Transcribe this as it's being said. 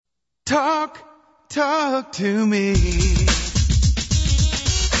Talk to me.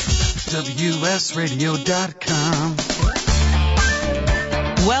 WSRadio.com.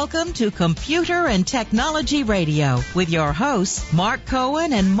 Welcome to Computer and Technology Radio with your hosts, Mark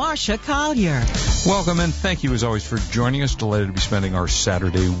Cohen and Marcia Collier. Welcome and thank you as always for joining us. Delighted to be spending our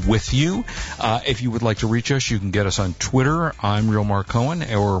Saturday with you. If you would like to reach us, you can get us on Twitter. I'm Real Mark Cohen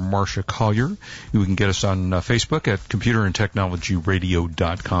or Marcia Collier. You can get us on Facebook at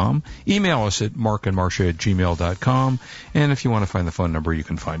computerandtechnologyradio.com. Email us at markandmarcia@gmail.com. And if you want to find the phone number, you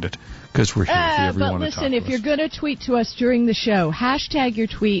can find it because we're here if you ever want to talk to us. But listen, if you're going to tweet to us during the show, hashtag your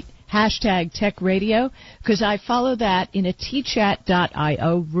tweet, hashtag Tech Radio, because I follow that in a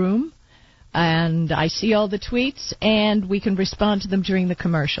tchat.io room. And I see all the tweets, and we can respond to them during the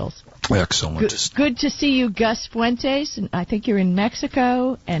commercials. Excellent. Good to see you, Gus Fuentes. And I think you're in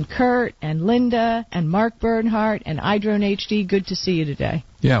Mexico, and Kurt, and Linda, and Mark Bernhardt, and iDrone HD. Good to see you today.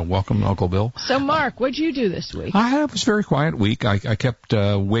 Yeah, welcome, Uncle Bill. So, Mark, what'd you do this week? It was a very quiet week. I kept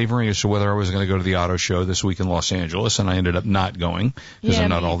wavering as to whether I was going to go to the auto show this week in Los Angeles, and I ended up not going because I'm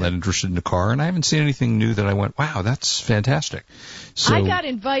not all that interested in the car, and I haven't seen anything new that I went, wow, that's fantastic. So I got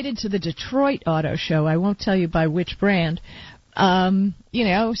invited to the Detroit Auto Show. I won't tell you by which brand.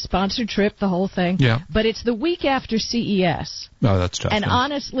 Sponsored trip, the whole thing. Yeah. But it's the week after CES. Oh, that's tough. And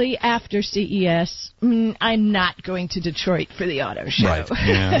honestly, after CES, I'm not going to Detroit for the auto show. Right.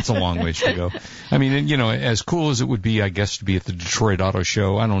 Yeah, it's a long ways to go. I mean, as cool as it would be, I guess, to be at the Detroit Auto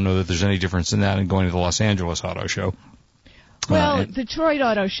Show, I don't know that there's any difference in that and going to the Los Angeles Auto Show. Well, Detroit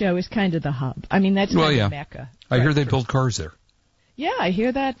Auto Show is kind of the hub. I mean, that's the Mecca. I hear they build cars there. Yeah, I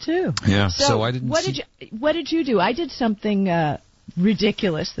hear that too. Yeah, so I didn't. What did you do? I did something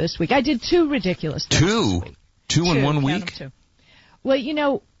ridiculous this week. I did two ridiculous things. Two in 1 week? Two. Well,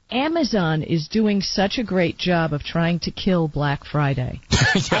 Amazon is doing such a great job of trying to kill Black Friday.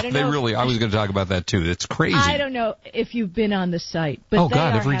 I was going to talk about that too. It's crazy. I don't know if you've been on the site, but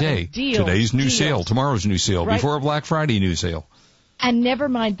every day. Today's new sale, tomorrow's new sale, right? Before a Black Friday new sale. And never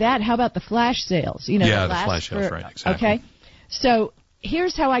mind that, how about the flash sales? The flash sales, right, exactly. Okay. So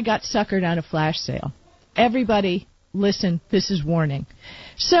here's how I got suckered on a flash sale. Everybody, listen, this is warning.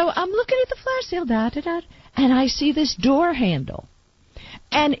 So I'm looking at the flash sale, and I see this door handle.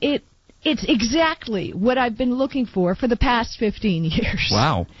 And it's exactly what I've been looking for the past 15 years.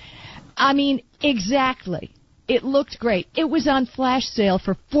 Wow. I mean, exactly. It looked great. It was on flash sale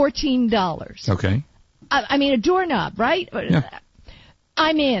for $14. Okay. I mean, a doorknob, right? Yeah.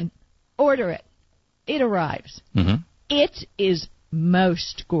 I'm in. Order it. It arrives. Mm-hmm. It is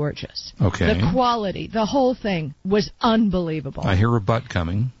most gorgeous. Okay. The quality, the whole thing was unbelievable. I hear a butt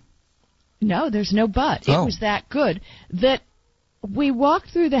coming. No, there's no but. It was that good that we walked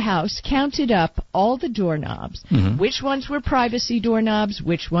through the house, counted up all the doorknobs, which ones were privacy doorknobs,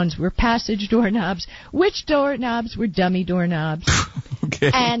 which ones were passage doorknobs, which doorknobs were dummy doorknobs.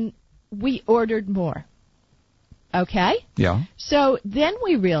 Okay. And we ordered more. Okay? Yeah. So then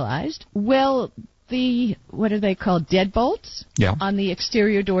we realized, what are they called, deadbolts? Yeah. On the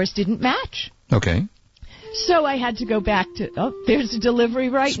exterior doors didn't match. Okay. So I had to go back to, there's a delivery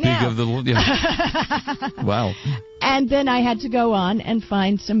now. Wow. And then I had to go on and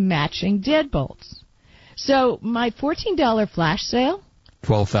find some matching deadbolts. So my $14 flash sale,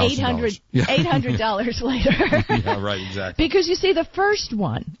 $12,000. $800 later. Yeah, right, exactly. Because you see, the first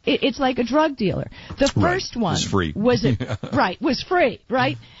one, it's like a drug dealer. The first one was free. Was free,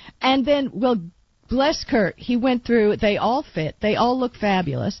 right? And then, bless Kurt, he went through, they all fit, they all look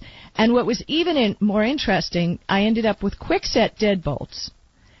fabulous. And what was even more interesting, I ended up with Kwikset deadbolts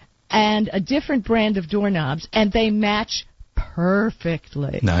and a different brand of doorknobs, and they match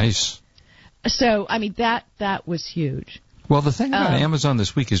perfectly. Nice. So, I mean, that was huge. Well, the thing about Amazon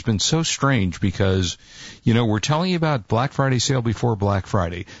this week has been so strange because, we're telling you about Black Friday sale before Black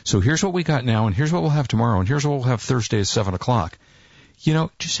Friday. So here's what we got now, and here's what we'll have tomorrow, and here's what we'll have Thursday at 7 o'clock.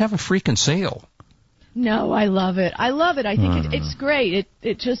 Just have a freaking sale. No, I love it. I think it's great.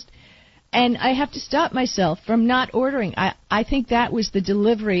 It just, and I have to stop myself from not ordering. I think that was the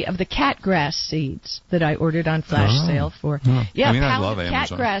delivery of the catgrass seeds that I ordered on flash sale for. Yeah, I love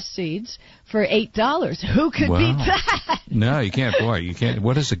Amazon. Catgrass seeds for $8. Who could beat that? No, you can't. Boy, you can't.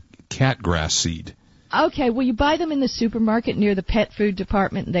 What is a catgrass seed? Okay, well, you buy them in the supermarket near the pet food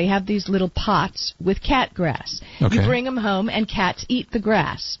department, and they have these little pots with cat grass. Okay. You bring them home, and cats eat the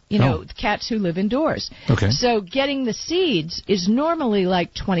grass, cats who live indoors. Okay. So getting the seeds is normally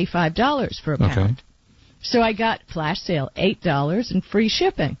like $25 for a pound. Okay. So I got flash sale, $8 and free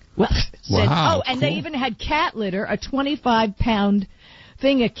shipping. Well, wow, and cool. they even had cat litter, a 25-pound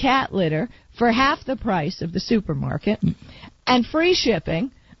thing of cat litter for half the price of the supermarket, and free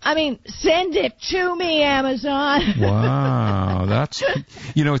shipping. I mean, send it to me, Amazon. Wow, that's,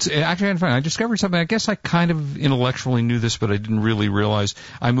 it's actually kind of fun. I discovered something. I guess I kind of intellectually knew this, but I didn't really realize.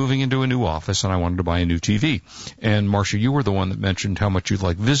 I'm moving into a new office, and I wanted to buy a new TV. And, Marcia, you were the one that mentioned how much you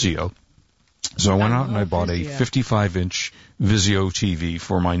like Vizio. So I went out and I bought a 55-inch Vizio TV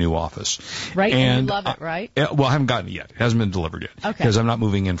for my new office. Right, and you love it, right? Well, I haven't gotten it yet. It hasn't been delivered yet. Okay. Because I'm not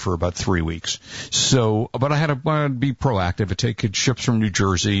moving in for about 3 weeks. So, but I wanted to be proactive. It ships from New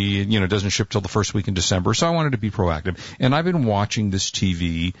Jersey. It doesn't ship till the first week in December. So I wanted to be proactive. And I've been watching this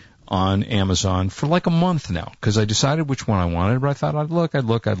TV on Amazon for like a month now, because I decided which one I wanted, but I thought I'd look,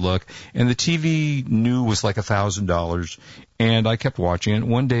 and the TV new was like $1,000, and I kept watching it.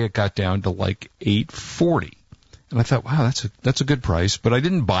 One day it got down to like $840, and I thought, wow, that's a good price, but I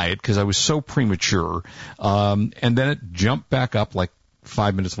didn't buy it because I was so premature, and then it jumped back up like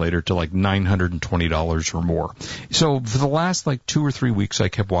 5 minutes later to like $920 or more. So for the last like 2 or 3 weeks, I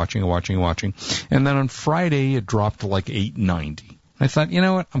kept watching, and then on Friday it dropped to like $890. I thought, you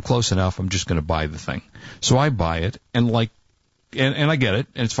know what, I'm close enough, I'm just going to buy the thing. So I buy it, and I get it,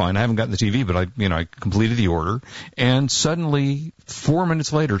 and it's fine. I haven't gotten the TV, but I completed the order, and suddenly 4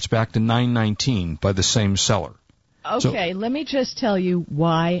 minutes later it's back to $919 by the same seller. Okay, let me just tell you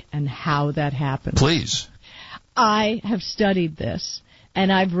why and how that happened. Please. I have studied this,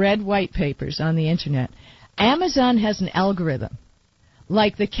 and I've read white papers on the internet. Amazon has an algorithm,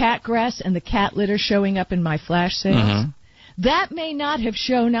 like the cat grass and the cat litter showing up in my flash sales. Mm-hmm. That may not have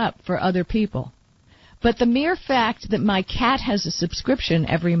shown up for other people. But the mere fact that my cat has a subscription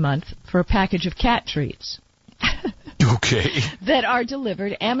every month for a package of cat treats okay. that are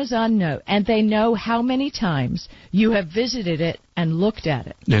delivered, Amazon knows, and they know how many times you have visited it and looked at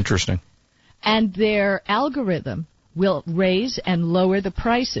it. Interesting. And their algorithm will raise and lower the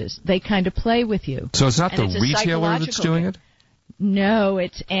prices. They kind of play with you. So it's not the retailer that's doing it? No,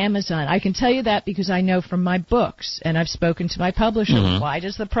 it's Amazon. I can tell you that because I know from my books, and I've spoken to my publisher, why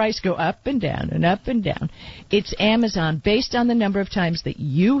does the price go up and down and up and down? It's Amazon, based on the number of times that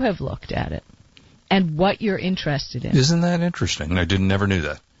you have looked at it and what you're interested in. Isn't that interesting? I never knew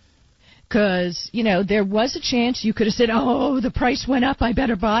that. Because, there was a chance you could have said, oh, the price went up, I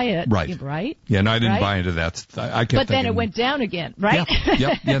better buy it. Right. Right? Yeah, no, I didn't buy into that. I kept But then thinking, it went down again, right?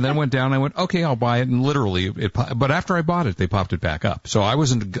 Yeah, then it went down. I went, okay, I'll buy it. And literally, but after I bought it, they popped it back up. So I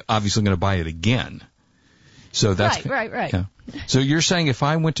wasn't obviously going to buy it again. So that's Right. Yeah. So you're saying if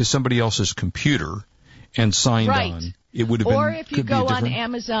I went to somebody else's computer and signed on, it would have been. Or if you go on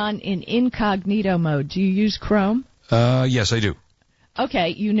Amazon in incognito mode, do you use Chrome? Yes, I do.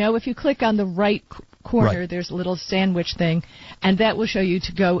 Okay, if you click on the right corner, there's a little sandwich thing, and that will show you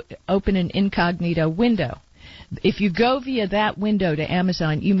to go open an incognito window. If you go via that window to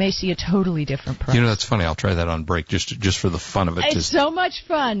Amazon, you may see a totally different price. That's funny. I'll try that on break just for the fun of it. It's so much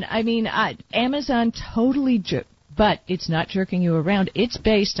fun. I mean, Amazon totally, but it's not jerking you around. It's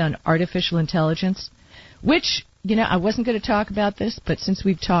based on artificial intelligence, which, I wasn't going to talk about this, but since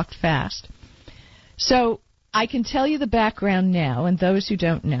we've talked fast. So I can tell you the background now, and those who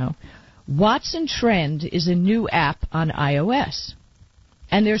don't know, Watson Trend is a new app on iOS,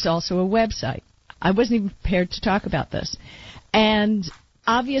 and there's also a website. I wasn't even prepared to talk about this. And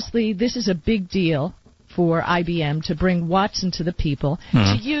obviously this is a big deal for IBM to bring Watson to the people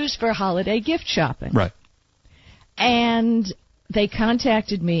to use for holiday gift shopping. Right. And they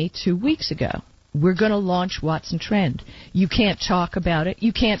contacted me 2 weeks ago. We're going to launch Watson Trend. You can't talk about it.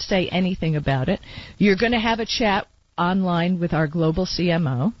 You can't say anything about it. You're going to have a chat online with our global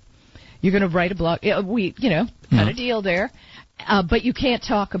CMO. You're going to write a blog. Got a deal there. But you can't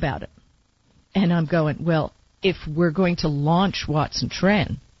talk about it. And I'm going, well, if we're going to launch Watson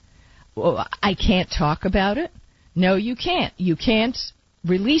Trend, well, I can't talk about it? No, you can't. You can't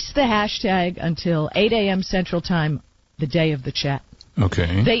release the hashtag until 8 a.m. Central Time, the day of the chat.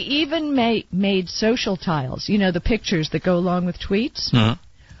 Okay. They even made social tiles, the pictures that go along with tweets,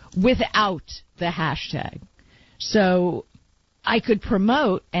 without the hashtag. So I could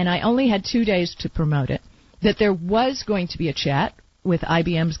promote, and I only had 2 days to promote it, that there was going to be a chat with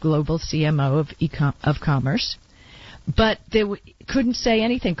IBM's global CMO of commerce, but they couldn't say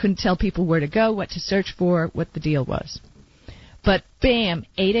anything, couldn't tell people where to go, what to search for, what the deal was. But bam,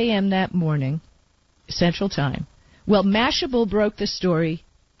 8 a.m. that morning, Central Time. Well, Mashable broke the story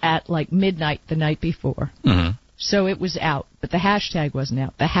at like midnight the night before. Mm-hmm. So it was out, but the hashtag wasn't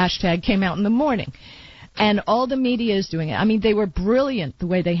out. The hashtag came out in the morning. And all the media is doing it. I mean, they were brilliant the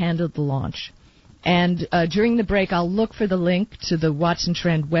way they handled the launch. And during the break, I'll look for the link to the Watson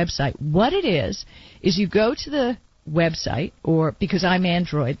Trend website. What it is you go to the website, or because I'm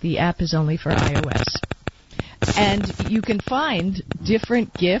Android, the app is only for iOS. And you can find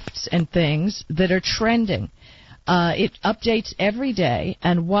different gifts and things that are trending. It updates every day,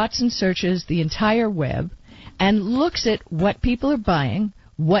 and Watson searches the entire web and looks at what people are buying,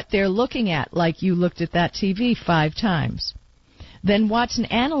 what they're looking at, like you looked at that TV 5 times. Then Watson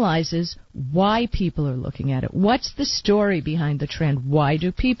analyzes why people are looking at it. What's the story behind the trend? Why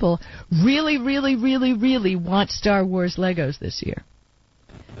do people really, really, really, really want Star Wars Legos this year?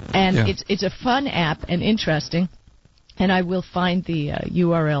 And it's a fun app and interesting, and I will find the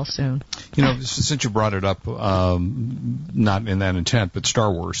URL soon. You know, since you brought it up, not in that intent, but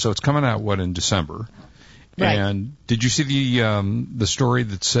Star Wars. So it's coming out, in December? Right. And did you see the story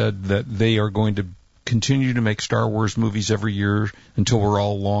that said that they are going to continue to make Star Wars movies every year until we're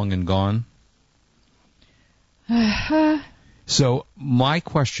all long and gone? So my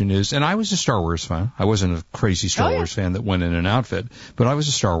question is, and I was a Star Wars fan. I wasn't a crazy Star Wars fan that went in an outfit, but I was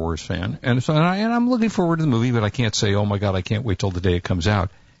a Star Wars fan. And so, and I'm looking forward to the movie, but I can't say, oh my God, I can't wait till the day it comes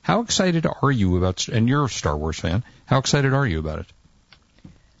out. How excited are you about, and you're a Star Wars fan, how excited are you about it?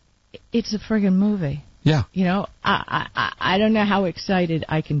 It's a friggin' movie. Yeah. You know, I don't know how excited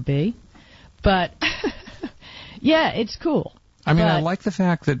I can be, but yeah, it's cool. I mean, but I like the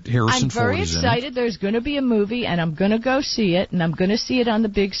fact that Harrison Ford I'm very is excited. in it. There's going to be a movie, and I'm going to go see it, and I'm going to see it on the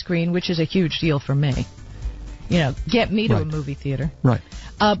big screen, which is a huge deal for me. You know, get me to a movie theater. Right.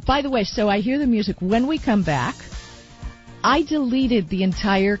 By the way, so I hear the music. When we come back, I deleted the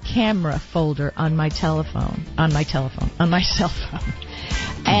entire camera folder on my cell phone. And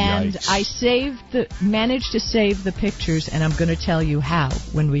Yikes. I managed to save the pictures, and I'm going to tell you how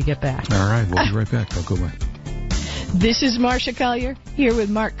when we get back. All right, we'll be right back. Don't go away. This is Marcia Collier, here with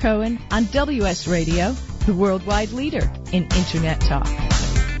Mark Cohen on WS Radio, the worldwide leader in Internet talk.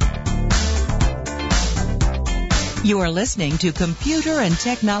 You are listening to Computer and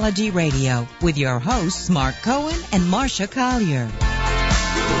Technology Radio with your hosts Mark Cohen and Marcia Collier.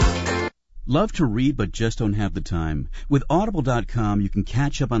 Love to read but just don't have the time? With Audible.com, you can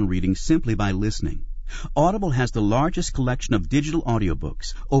catch up on reading simply by listening. Audible has the largest collection of digital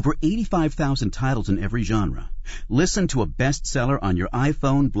audiobooks, over 85,000 titles in every genre. Listen to a bestseller on your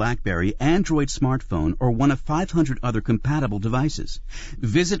iPhone, BlackBerry, Android smartphone, or one of 500 other compatible devices.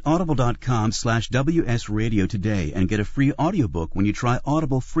 Visit audible.com/WS Radio today and get a free audiobook when you try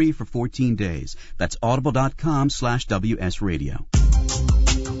Audible free for 14 days. That's audible.com/WS Radio.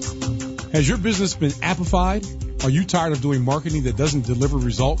 Has your business been appified? Are you tired of doing marketing that doesn't deliver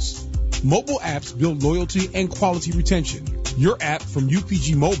results? Mobile apps build loyalty and quality retention. Your app from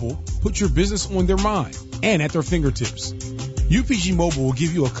UPG Mobile puts your business on their mind and at their fingertips. UPG Mobile will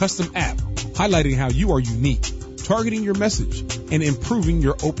give you a custom app highlighting how you are unique, targeting your message, and improving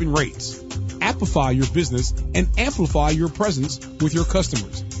your open rates. Appify your business and amplify your presence with your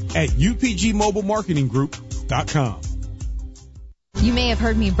customers at upgmobilemarketinggroup.com. You may have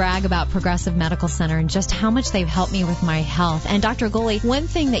heard me brag about Progressive Medical Center and just how much they've helped me with my health. And Dr. Goley, one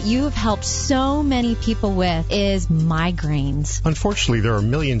thing that you have helped so many people with is migraines. Unfortunately, there are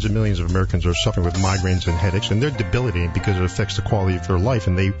millions and millions of Americans who are suffering with migraines and headaches, and they're debilitating because it affects the quality of their life,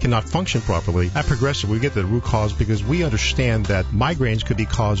 and they cannot function properly. At Progressive, we get the root cause because we understand that migraines could be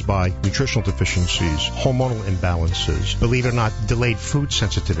caused by nutritional deficiencies, hormonal imbalances, believe it or not, delayed food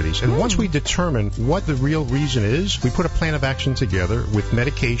sensitivities. And once we determine what the real reason is, we put a plan of action together with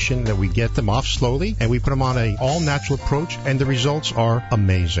medication that we get them off slowly, and we put them on an all-natural approach, and the results are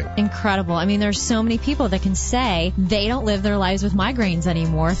amazing. Incredible. I mean, there's so many people that can say they don't live their lives with migraines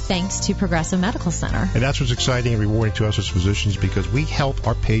anymore thanks to Progressive Medical Center. And that's what's exciting and rewarding to us as physicians, because we help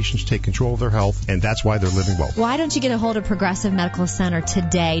our patients take control of their health, and that's why they're living well. Why don't you get a hold of Progressive Medical Center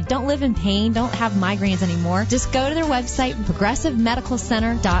today? Don't live in pain. Don't have migraines anymore. Just go to their website,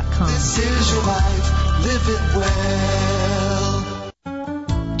 progressivemedicalcenter.com. This is your life. Live it well.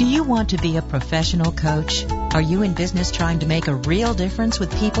 Do you want to be a professional coach? Are you in business trying to make a real difference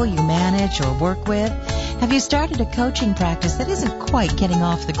with people you manage or work with? Have you started a coaching practice that isn't quite getting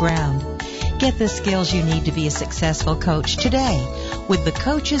off the ground? Get the skills you need to be a successful coach today with the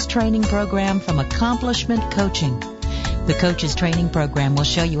Coaches Training Program from Accomplishment Coaching. The Coaches Training Program will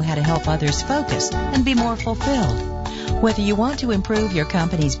show you how to help others focus and be more fulfilled. Whether you want to improve your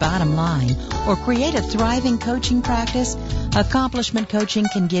company's bottom line or create a thriving coaching practice, Accomplishment Coaching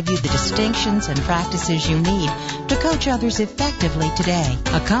can give you the distinctions and practices you need to coach others effectively today.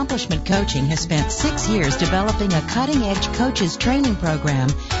 Accomplishment Coaching has spent 6 years developing a cutting-edge coaches training program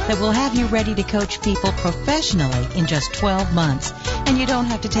that will have you ready to coach people professionally in just 12 months, and you don't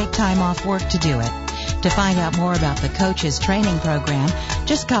have to take time off work to do it. To find out more about the Coaches Training Program,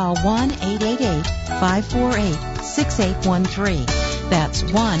 just call 1-888-548-6813. That's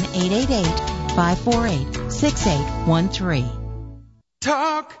 1-888-548-6813. 888-866-6813.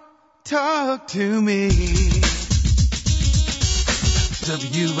 Talk to me.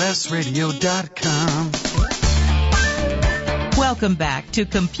 WSRadio.com. Welcome back to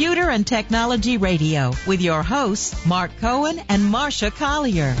Computer and Technology Radio with your hosts, Mark Cohen and Marcia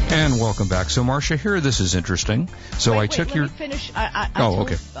Collier. And welcome back. So, Marcia, here, this is interesting. So Wait, let me finish.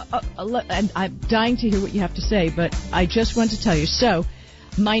 Okay. And I'm dying to hear what you have to say, but I just want to tell you. So,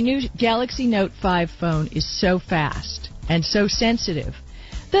 my new Galaxy Note 5 phone is so fast and so sensitive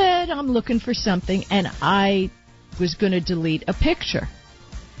that I'm looking for something, and I was going to delete a picture.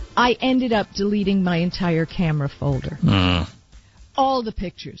 I ended up deleting my entire camera folder. All the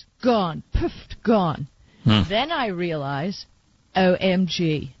pictures, gone, poofed, gone. Then I realized,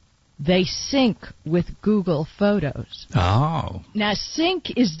 OMG, they sync with Google Photos. Oh. Now,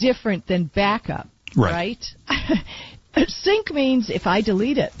 sync is different than backup, right? Sync means if I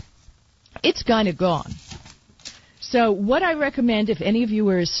delete it, it's kind of gone. So what I recommend, if any of you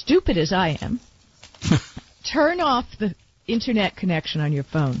are as stupid as I am, turn off the internet connection on your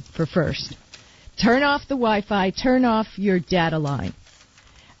phone first. Turn off the Wi-Fi, turn off your data line,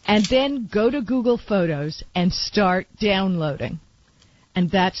 and then go to Google Photos and start downloading.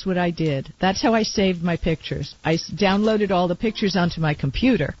 And that's what I did. That's how I saved my pictures. I downloaded all the pictures onto my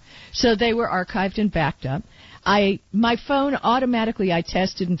computer, so they were archived and backed up. My phone automatically, I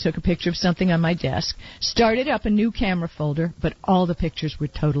tested and took a picture of something on my desk, started up a new camera folder, but all the pictures were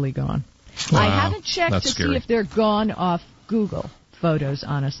totally gone. Wow, I haven't checked to see if they're gone off Google Photos,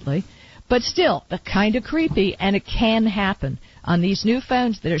 honestly. But still, kind of creepy, and it can happen on these new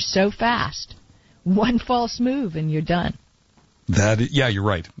phones that are so fast. One false move and you're done. Yeah, you're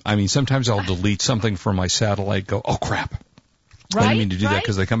right. I mean, sometimes I'll delete something from my satellite, go, oh, crap. Right? I didn't mean to do that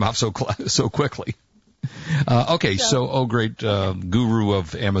because they come out so quickly. Okay, so great guru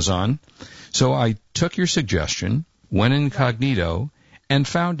of Amazon. So I took your suggestion, went incognito, and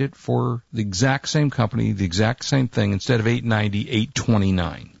found it for the exact same company, the exact same thing, instead of $890,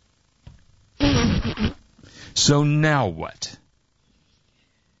 $829. So now what?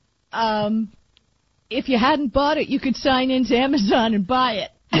 If you hadn't bought it, you could sign into Amazon and buy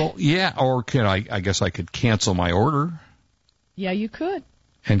it. Well, yeah, or I guess I could cancel my order. Yeah, you could.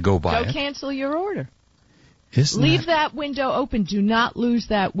 And go buy it. Go cancel your order. Leave that window open. Do not lose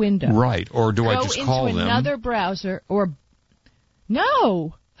that window. Right. Or do I just call them? Go into another browser or...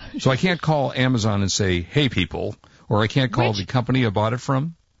 No. So I can't call Amazon and say, hey, people, or I can't call the company I bought it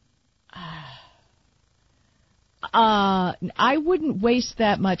from? I wouldn't waste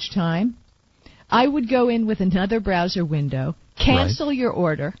that much time. I would go in with another browser window, cancel your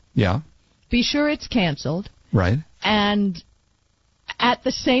order. Yeah. Be sure it's canceled. Right. And at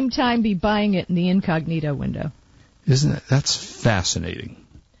the same time be buying it in the incognito window. Isn't it? That's fascinating.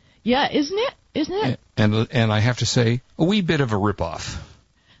 Yeah, isn't it? Isn't it? And I have to say, a wee bit of a ripoff.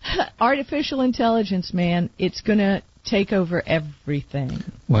 Artificial intelligence, man, it's going to take over everything.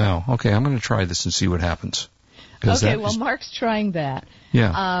 Wow. Okay, I'm going to try this and see what happens. Okay, well, Mark's trying that.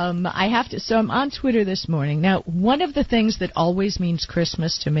 Yeah. I have to. So I'm on Twitter this morning. Now, one of the things that always means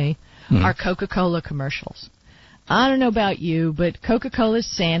Christmas to me are Coca-Cola commercials. I don't know about you, but Coca-Cola's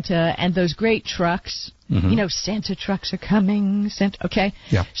Santa and those great trucks, you know, Santa trucks are coming. Okay?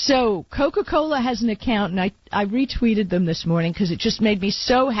 Yeah. So Coca-Cola has an account, and I retweeted them this morning because it just made me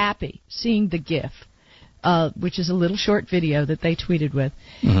so happy seeing the GIF, which is a little short video that they tweeted with.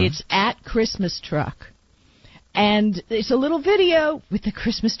 It's at Christmas Truck. And it's a little video with the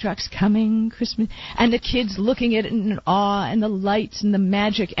Christmas trucks coming, and the kids looking at it in awe, and the lights and the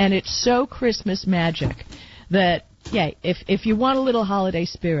magic, and it's so Christmas magic that, yeah, if you want a little holiday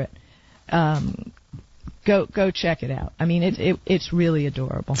spirit, go check it out. I mean, it's really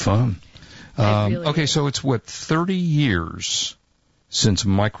adorable. Fun. Really okay, so it's 30 years since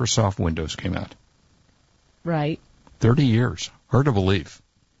Microsoft Windows came out. Right. 30 years. Hard to believe.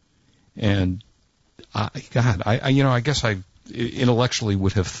 And I guess I intellectually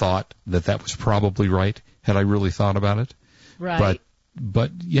would have thought that was probably right had I really thought about it. Right.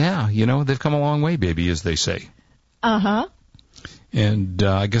 But yeah, they've come a long way, baby, as they say. Uh-huh. And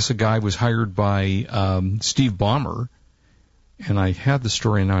I guess a guy was hired by Steve Ballmer, and I had the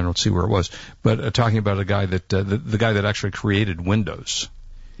story, and I don't see where it was, but talking about a guy that the guy that actually created Windows.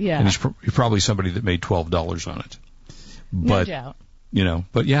 Yeah. And he's probably somebody that made $12 on it. No doubt.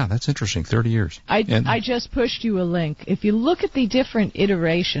 But yeah, that's interesting. 30 years. I just pushed you a link. If you look at the different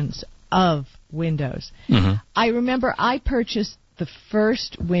iterations of Windows, I remember I purchased the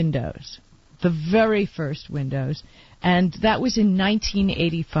first Windows, the very first Windows, and that was in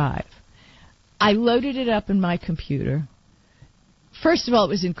 1985. I loaded it up in my computer. first of all, it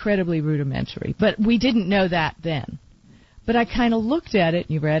was incredibly rudimentary, but we didn't know that then. But I kind of looked at it,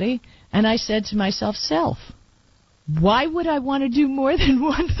 you ready? And I said to myself, why would I want to do more than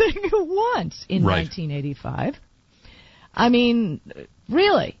one thing at once in 1985? I mean,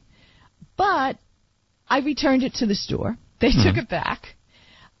 really. But I returned it to the store. They took it back.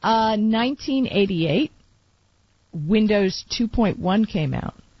 1988, Windows 2.1 came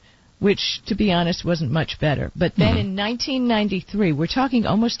out, which, to be honest, wasn't much better. But then in 1993, we're talking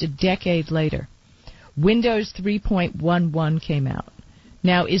almost a decade later, Windows 3.11 came out.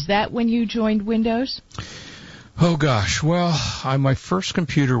 Now, is that when you joined Windows? Oh, gosh. Well, my first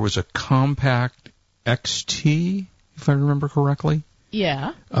computer was a Compaq XT, if I remember correctly.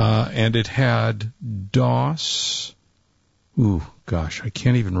 Yeah. And it had DOS. Ooh, gosh, I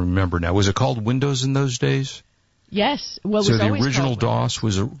can't even remember now. Was it called Windows in those days? Yes. Well, so the original DOS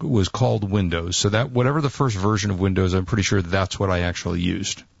was called Windows. So that whatever the first version of Windows, I'm pretty sure that's what I actually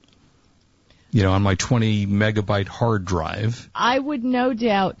used. You know, on my 20 megabyte hard drive. I would no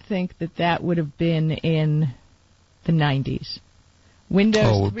doubt think that would have been in the 90s.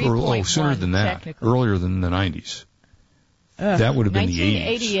 Windows 3.1. Sooner than that. Earlier than the 90s. That would have been the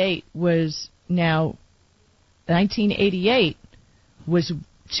 80s. 1988 was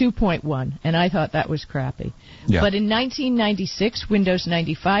 2.1, and I thought that was crappy. Yeah. But in 1996, Windows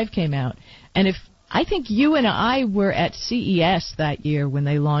 95 came out, and I think you and I were at CES that year when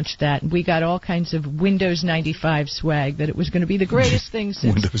they launched that, and we got all kinds of Windows 95 swag, that it was going to be the greatest thing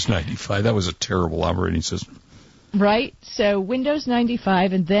since. Windows 95, that was a terrible operating system. Right? So Windows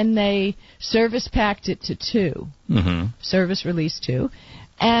 95, and then they service packed it to 2. Mm-hmm. Service release 2.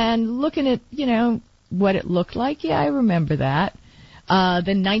 And looking at, what it looked like, yeah, I remember that.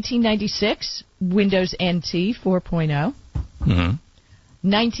 Then 1996, Windows NT 4.0. Mm-hmm.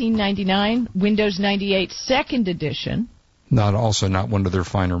 1999, Windows 98 Second Edition. Not one of their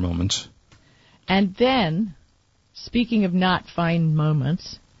finer moments. And then, speaking of not fine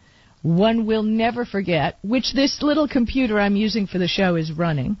moments, one we'll never forget, which this little computer I'm using for the show is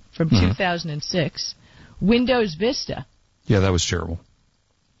running, from 2006, Windows Vista. Yeah, that was terrible.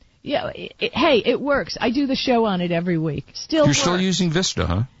 Yeah, it works. I do the show on it every week. You're still using Vista,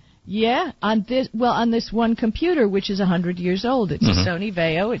 huh? Yeah, on this one computer, which is 100 years old. It's a Sony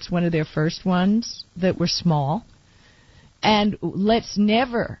Vaio. It's one of their first ones that were small. And let's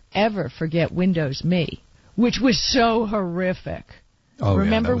never, ever forget Windows Me, which was so horrific. Oh,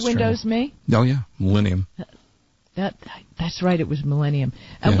 remember yeah, Windows Me? Oh, yeah, Millennium. That's right, it was Millennium.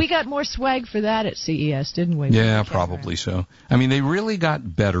 And we got more swag for that at CES, didn't we? Yeah, probably so. I mean, they really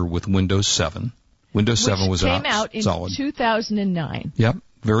got better with Windows 7. Windows 7 was came out in solid. 2009. Yep,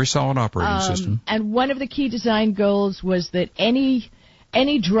 very solid operating system. And one of the key design goals was that any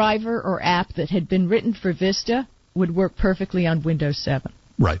driver or app that had been written for Vista would work perfectly on Windows 7.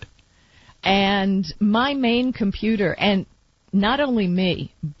 Right. And my main computer, and not only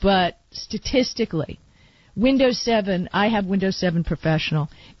me, but statistically, Windows 7, I have Windows 7 Professional,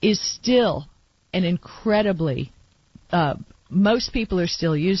 is still an incredibly, most people are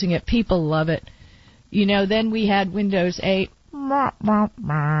still using it. People love it. Then we had Windows 8.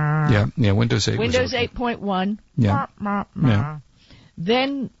 Yeah, Windows 8. Windows 8.1. Yeah.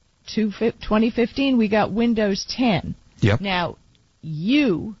 Then, 2015, we got Windows 10. Yep. Now,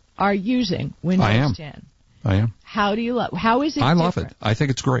 you are using Windows 10. I am. How do you how is it different? I love it. I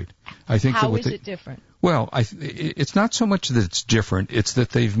think it's great. I think How is it different? Well, it's not so much that it's different. It's that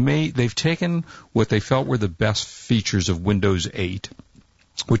they've taken what they felt were the best features of Windows 8,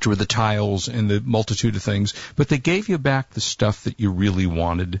 which were the tiles and the multitude of things, but they gave you back the stuff that you really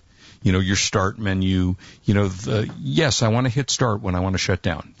wanted. Your start menu, yes, I want to hit start when I want to shut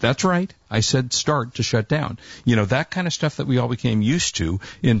down. That's right. I said start to shut down. That kind of stuff that we all became used to.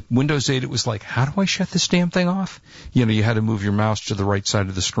 In Windows 8, it was like, how do I shut this damn thing off? You had to move your mouse to the right side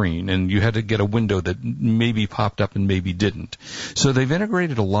of the screen, and you had to get a window that maybe popped up and maybe didn't. So they've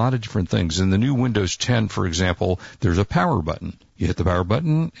integrated a lot of different things. In the new Windows 10, for example, there's a power button. You hit the power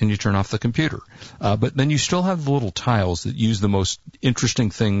button and you turn off the computer. But then you still have the little tiles that use the most interesting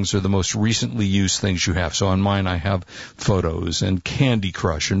things or the most recently used things you have. So on mine I have photos and Candy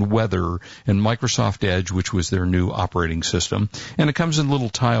Crush and weather and Microsoft Edge, which was their new operating system. And it comes in little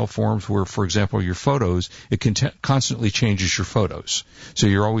tile forms where, for example, your photos, it constantly changes your photos. So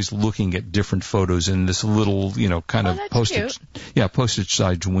you're always looking at different photos in this little, kind of postage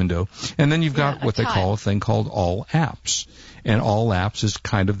size window. And then you've got what they call a thing called All Apps. And All Apps is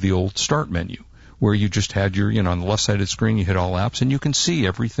kind of the old start menu, where you just had your, on the left side of the screen, you hit all apps, and you can see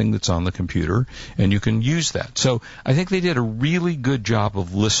everything that's on the computer, and you can use that. So I think they did a really good job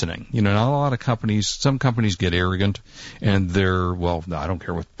of listening. Not a lot of companies, some companies get arrogant, and they're, well, no, I don't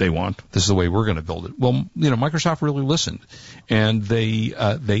care what they want. This is the way we're going to build it. Well, Microsoft really listened, and they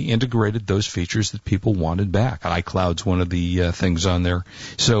integrated those features that people wanted back. iCloud's one of the things on there.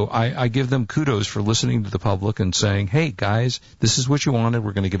 So I give them kudos for listening to the public and saying, hey, guys, this is what you wanted.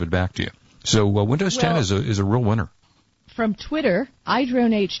 We're going to give it back to you. So Windows 10 is a real winner. From Twitter,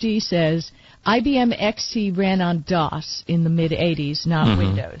 iDroneHD says, IBM XT ran on DOS in the mid-'80s, not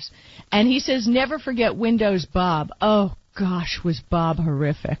Windows. And he says, never forget Windows Bob. Oh, gosh, was Bob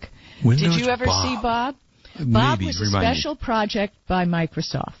horrific. Did you ever see Bob? Bob was a special project by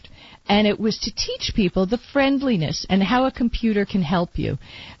Microsoft. And it was to teach people the friendliness and how a computer can help you.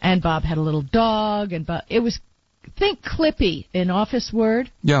 And Bob had a little dog, and it was, think Clippy in Office Word.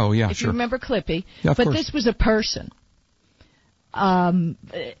 Yeah, if sure. You remember Clippy. Yeah, but course. This was a person.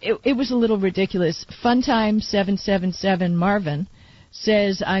 It was a little ridiculous. Funtime777 Marvin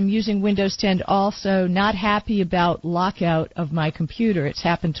says, I'm using Windows 10 also, not happy about lockout of my computer. It's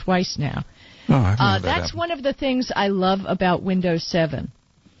happened twice now. Oh, that's one of the things I love about Windows 7.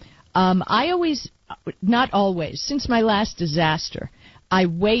 I always, not always, since my last disaster, I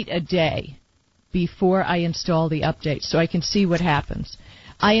wait a day before I install the update so I can see what happens.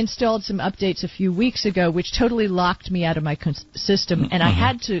 I installed some updates a few weeks ago which totally locked me out of my system, and I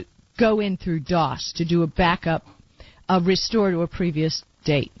had to go in through DOS to do a backup, a restore to a previous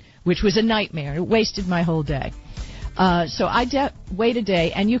date, which was a nightmare. It wasted my whole day. So I wait a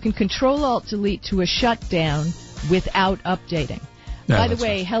day, and you can Control-Alt-Delete to a shutdown without updating. By the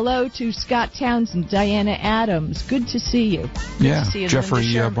way, hello to Scott Townsend, Diana Adams. Good to see you. Good to see you, Jeffrey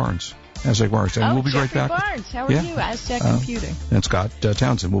Barnes. Aztec Barnes. And we'll be Jeffrey right back. Barnes. How are you, Aztec Computing? And Scott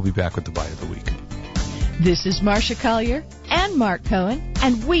Townsend. We'll be back with the Bite of the Week. This is Marcia Collier and Mark Cohen,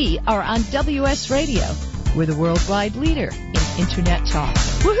 and we are on WS Radio. We're the worldwide leader in Internet talk.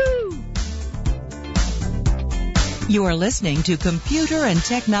 Woohoo! You are listening to Computer and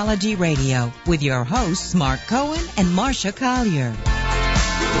Technology Radio with your hosts Mark Cohen and Marcia Collier.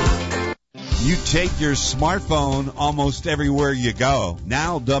 You take your smartphone almost everywhere you go.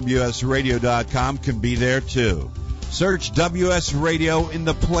 Now WSRadio.com can be there too. Search WS Radio in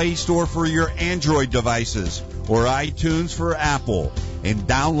the Play Store for your Android devices or iTunes for Apple and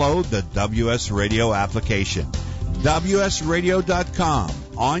download the WS Radio application. WSRadio.com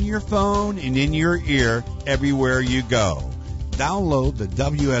on your phone and in your ear everywhere you go. Download the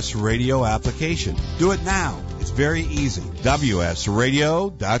WS Radio application. Do it now. It's very easy.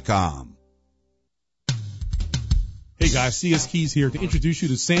 WSRadio.com. Hey guys, CS Keys here to introduce you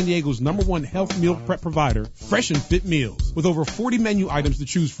to San Diego's #1 health meal prep provider, Fresh and Fit Meals. With over 40 menu items to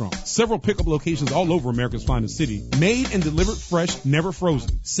choose from, several pickup locations all over America's finest city, made and delivered fresh, never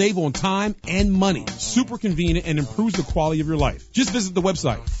frozen. Save on time and money. Super convenient and improves the quality of your life. Just visit the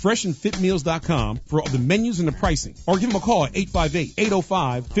website, freshandfitmeals.com, for all the menus and the pricing. Or give them a call at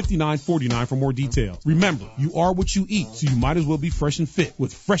 858-805-5949 for more details. Remember, you are what you eat, so you might as well be fresh and fit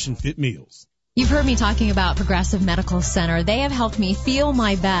with Fresh and Fit Meals. You've heard me talking about Progressive Medical Center. They have helped me feel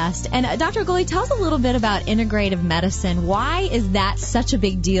my best. And Dr. Gully, tell us a little bit about integrative medicine. Why is that such a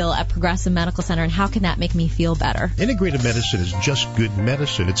big deal at Progressive Medical Center, and how can that make me feel better? Integrative medicine is just good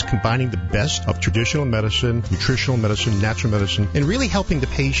medicine. It's combining the best of traditional medicine, nutritional medicine, natural medicine, and really helping the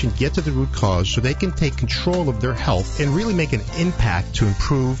patient get to the root cause so they can take control of their health and really make an impact to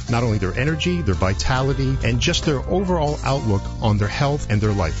improve not only their energy, their vitality, and just their overall outlook on their health and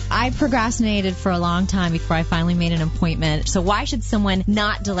their life. I procrastinated for a long time before I finally made an appointment. So why should someone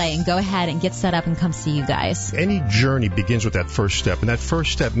not delay and go ahead and get set up and come see you guys? Any journey begins with that first step, and that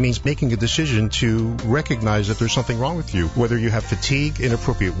first step means making a decision to recognize that there's something wrong with you. Whether you have fatigue,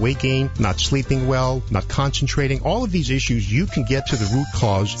 inappropriate weight gain, not sleeping well, not concentrating, all of these issues, you can get to the root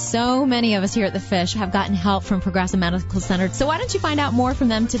cause. So many of us here at The Fish have gotten help from Progressive Medical Center. So why don't you find out more from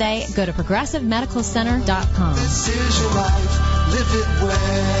them today? Go to ProgressiveMedicalCenter.com. This is your life. Live it well.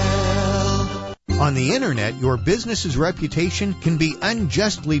 On the Internet, your business's reputation can be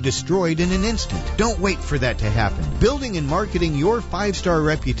unjustly destroyed in an instant. Don't wait for that to happen. Building and marketing your 5-star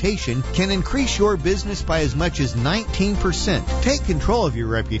reputation can increase your business by as much as 19%. Take control of your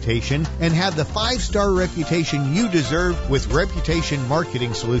reputation and have the 5-star reputation you deserve with Reputation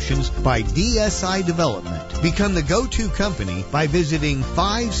Marketing Solutions by DSI Development. Become the go-to company by visiting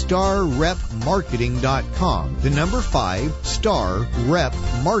 5starrepmarketing.com. The number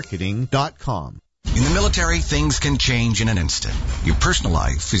 5starrepmarketing.com. In the military, things can change in an instant. Your personal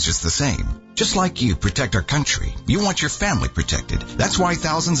life is just the same. Just like you protect our country, you want your family protected. That's why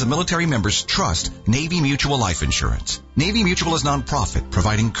thousands of military members trust Navy Mutual Life Insurance. Navy Mutual is nonprofit,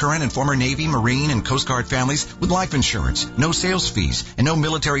 providing current and former Navy, Marine, and Coast Guard families with life insurance, no sales fees, and no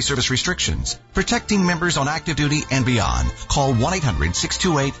military service restrictions. Protecting members on active duty and beyond. Call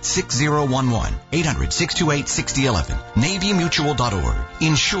 1-800-628-6011. 800-628-6011. NavyMutual.org.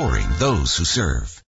 Insuring those who serve.